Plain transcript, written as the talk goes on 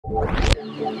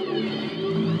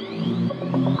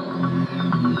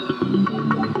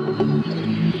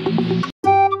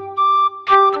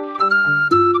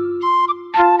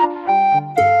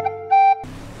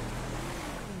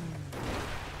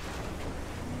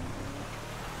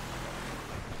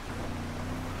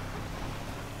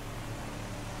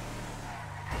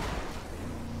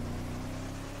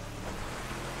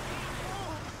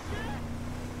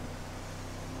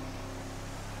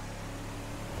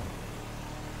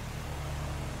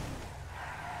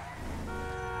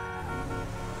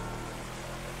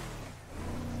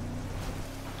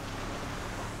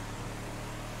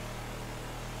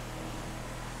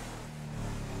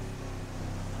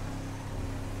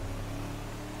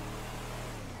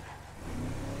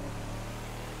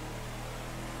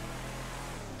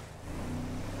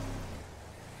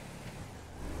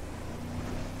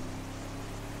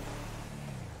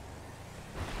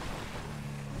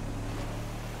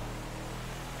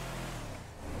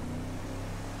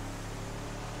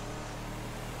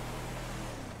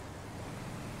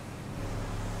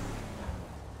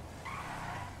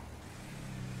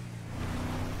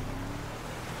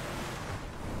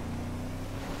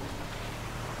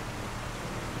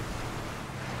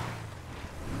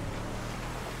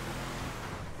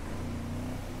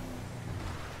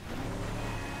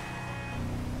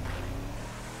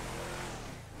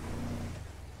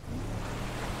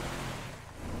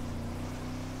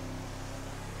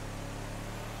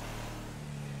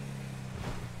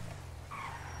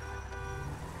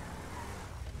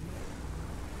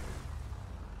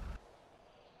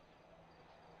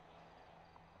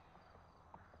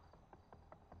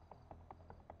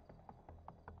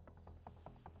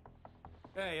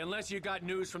Hey, unless you got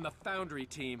news from the Foundry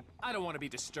team, I don't want to be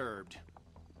disturbed.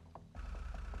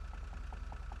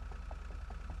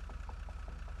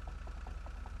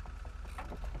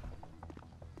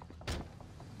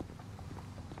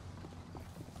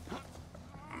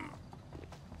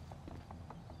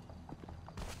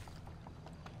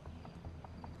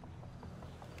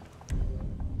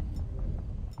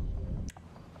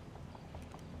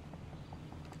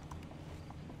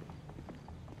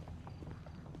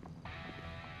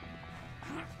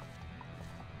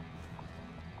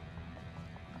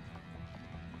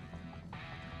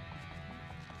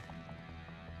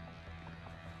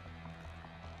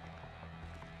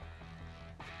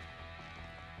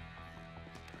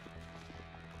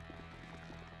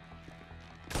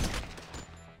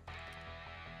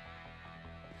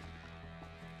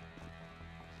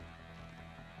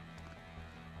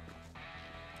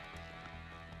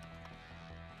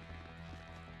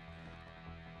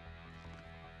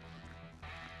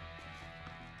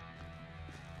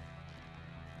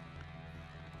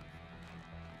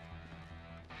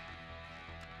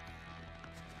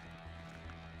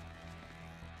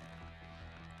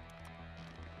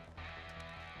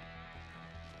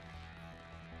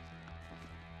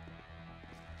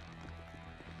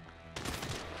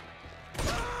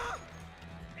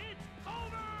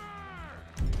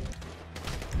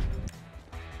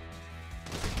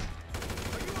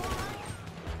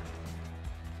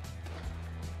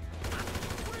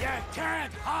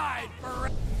 Can't hide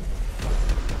forever!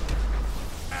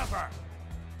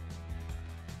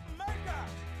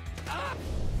 Ah!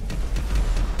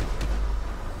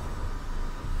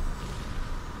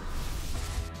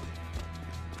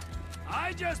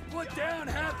 I just put down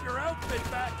half your outfit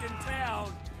back in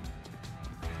town.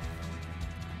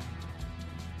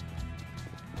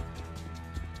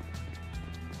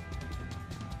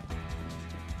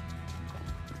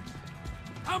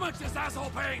 How much is this asshole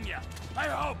paying you? I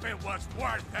hope it was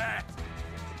worth it!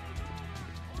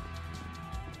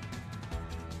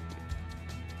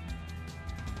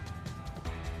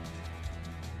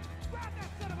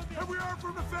 Here we are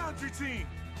from the Foundry team!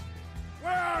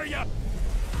 Where are you?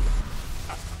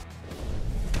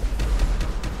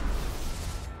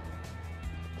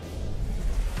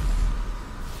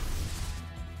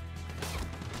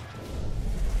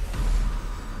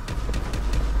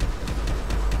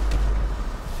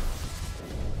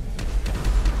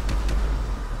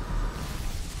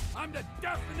 I'm the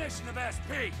definition of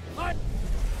SP. I'm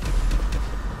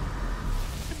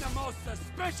the most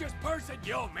suspicious person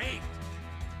you'll meet.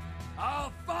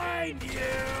 I'll find you!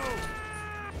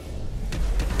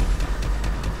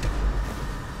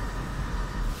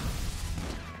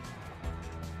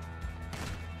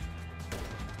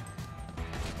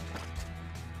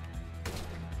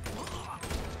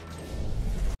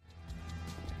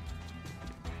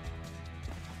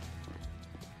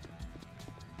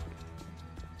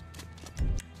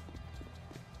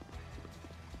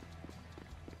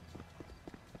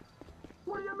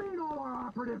 What do you mean all our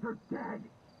operatives are dead?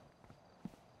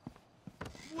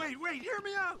 wait, hear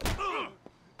me out!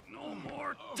 No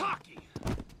more talking!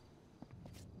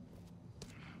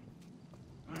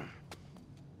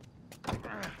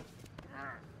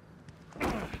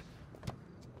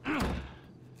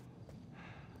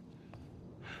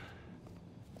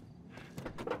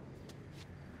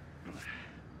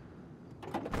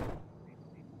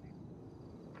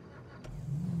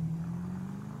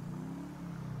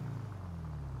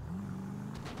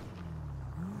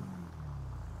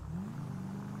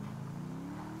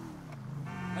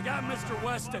 I got Mr.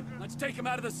 Weston. Let's take him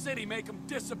out of the city, make him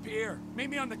disappear. Meet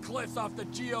me on the cliffs off the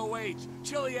GOH,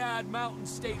 Chiliad Mountain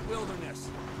State Wilderness.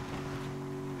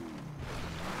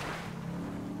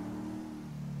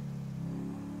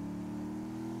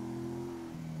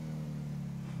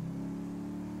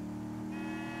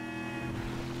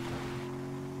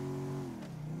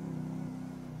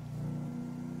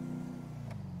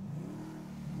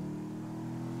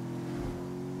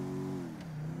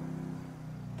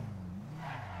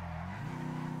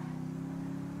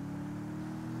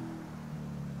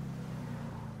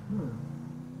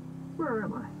 Where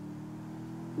am I?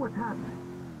 What's happening?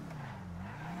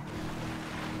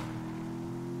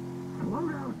 Slow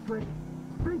down, Slick.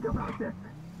 Think about this.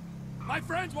 My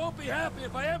friends won't be happy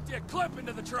if I empty a clip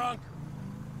into the trunk.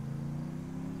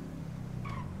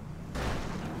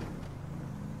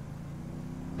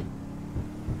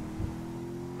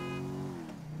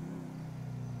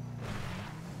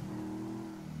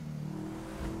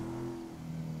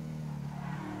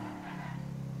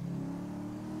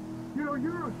 You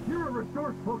know, you're a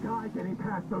resourceful guy getting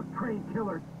past those trained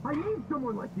killers. I need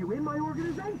someone like you in my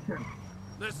organization.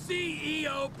 The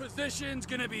CEO position's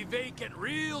gonna be vacant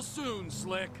real soon,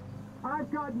 Slick.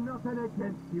 I've got nothing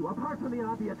against you, apart from the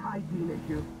obvious hygiene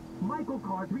issue. Michael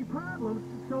caused me problems,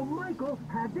 so Michael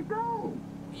had to go.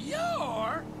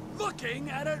 You're looking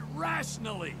at it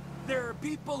rationally. There are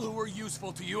people who are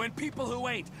useful to you and people who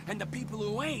ain't, and the people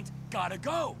who ain't gotta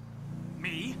go.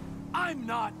 Me? I'm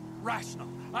not rational.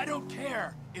 I don't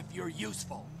care if you're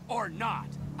useful or not.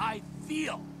 I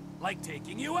feel like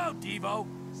taking you out, Devo.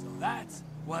 So that's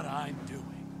what I'm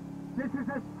doing. This is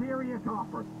a serious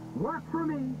offer. Work for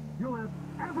me. You'll have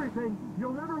everything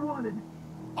you'll ever wanted.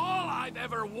 All I've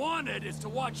ever wanted is to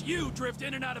watch you drift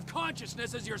in and out of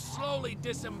consciousness as you're slowly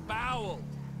disemboweled.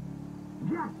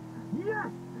 Yes! Yes!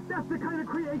 That's the kind of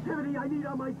creativity I need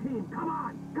on my team. Come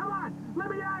on! Come on! Let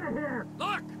me out of here!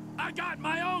 Look! I got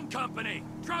my own company!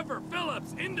 Trevor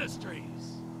Phillips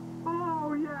Industries!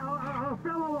 Oh, yeah, a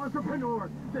fellow entrepreneur.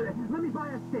 Let me buy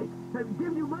a stake.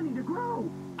 Give you money to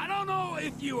grow. I don't know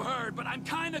if you heard, but I'm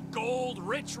kinda gold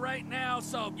rich right now,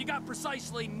 so you got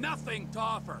precisely nothing to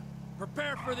offer.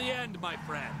 Prepare for the end, my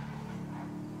friend.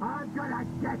 I'm gonna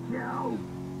get you!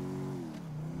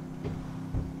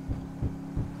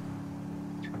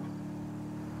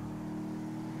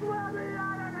 Let me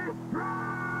out of this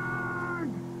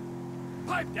trunk!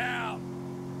 Pipe down!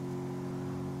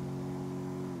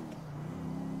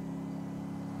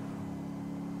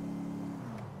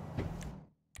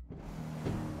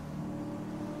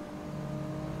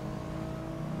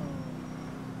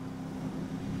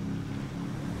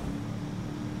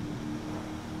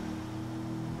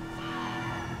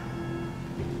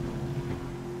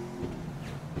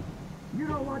 You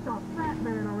don't want the fat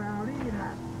man around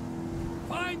either.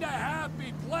 Find a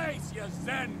happy place, you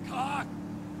Zen cock!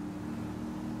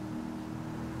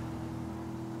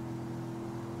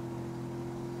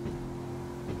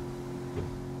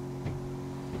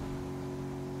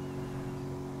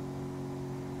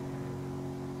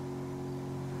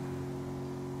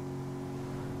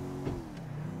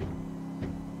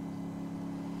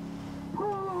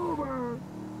 Pull over!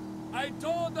 I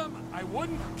told them I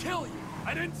wouldn't kill you.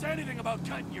 I didn't say anything about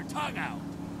cutting your tongue out.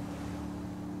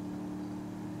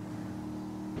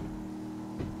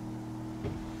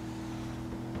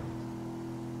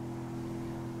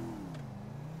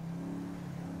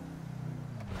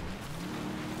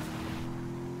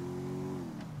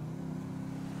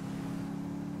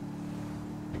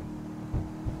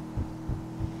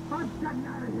 I'm getting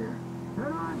out of here,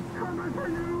 and I'm coming for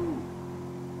you!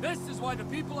 This is why the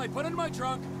people I put in my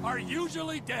trunk are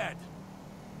usually dead.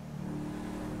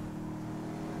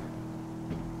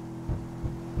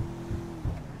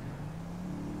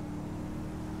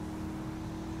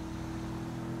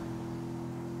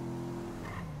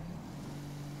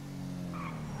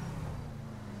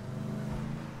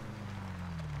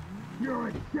 You're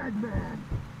a dead man!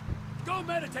 Go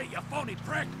meditate, you phony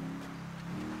prick!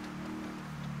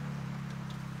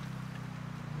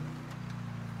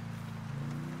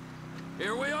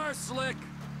 Here we are, Slick,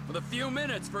 with a few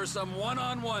minutes for some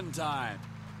one-on-one time.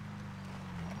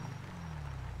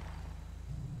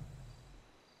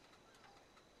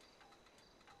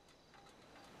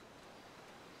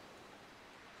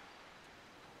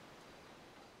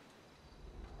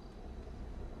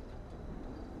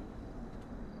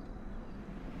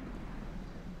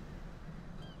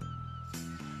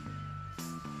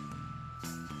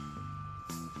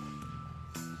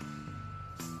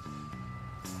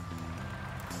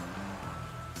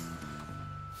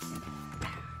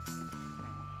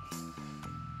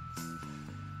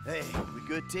 Hey, we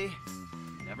good, T?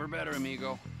 Never better,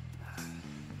 amigo.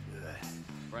 Good.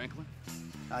 Franklin?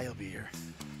 He'll be here.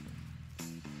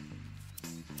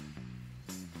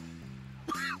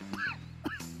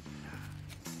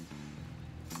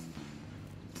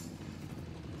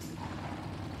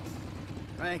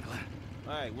 Franklin,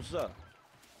 Hey, what's up?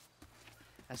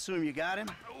 I assume you got him?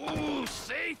 Ooh,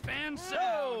 safe and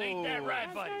sound. Ain't that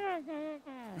right, buddy?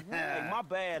 Hey, my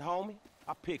bad, homie.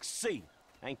 I picked C.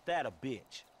 Ain't that a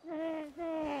bitch?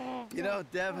 You know,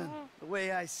 Devin, the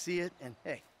way I see it, and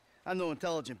hey, I'm no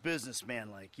intelligent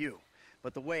businessman like you,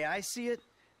 but the way I see it,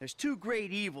 there's two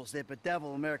great evils that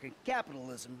bedevil American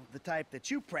capitalism of the type that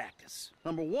you practice.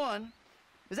 Number one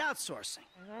is outsourcing.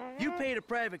 You paid a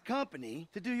private company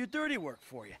to do your dirty work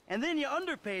for you, and then you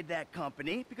underpaid that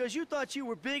company because you thought you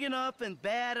were big enough and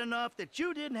bad enough that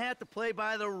you didn't have to play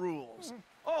by the rules.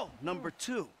 Oh, number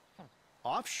two,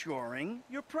 offshoring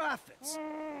your profits.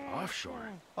 Offshore?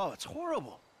 Oh, it's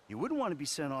horrible. You wouldn't want to be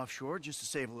sent offshore just to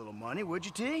save a little money, would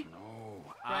you, T? No,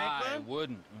 Franklin? I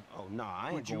wouldn't. Oh, nah, I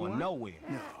ain't Would you going want? nowhere.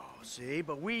 No, see,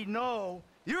 but we know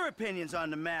your opinions on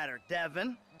the matter,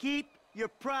 Devin. Keep your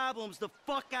problems the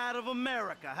fuck out of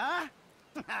America, huh?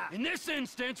 In this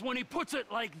instance, when he puts it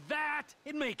like that,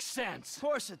 it makes sense. Of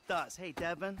course it does. Hey,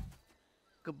 Devin.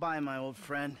 Goodbye, my old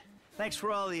friend. Thanks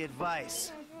for all the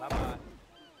advice. Bye-bye.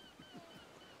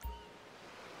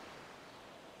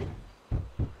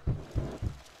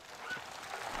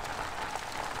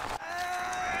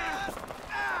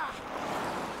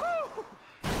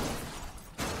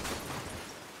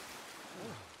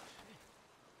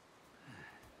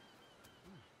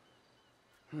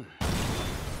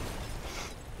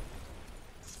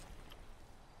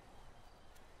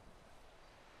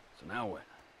 So now what?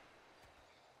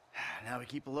 Now we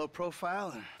keep a low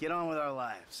profile and get on with our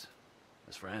lives.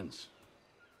 As friends?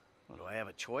 Well, do I have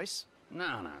a choice? No,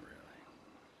 not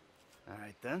really. All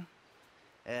right, then.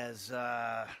 As,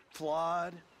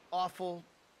 flawed, awful,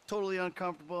 totally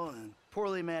uncomfortable, and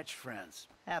poorly matched friends.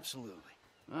 Absolutely.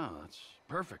 Oh, that's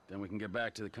perfect. Then we can get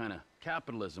back to the kind of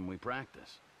capitalism we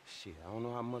practice. Shit, I don't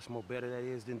know how much more better that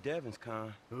is than Devin's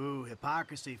kind. Ooh,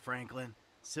 hypocrisy, Franklin.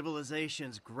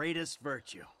 Civilization's greatest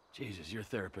virtue. Jesus, your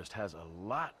therapist has a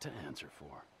lot to answer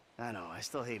for. I know, I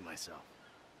still hate myself.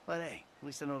 But hey, at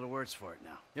least I know the words for it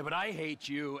now. Yeah, but I hate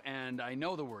you, and I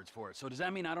know the words for it. So does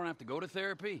that mean I don't have to go to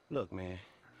therapy? Look, man,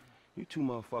 you two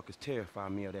motherfuckers terrify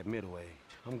me of that middle age.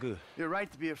 I'm good. You're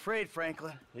right to be afraid,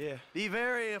 Franklin. Yeah. Be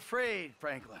very afraid,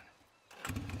 Franklin.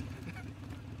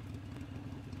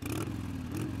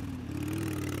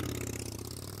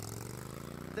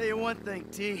 Tell you one thing,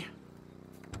 T.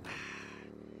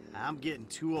 I'm getting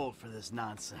too old for this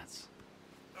nonsense.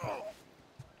 Oh.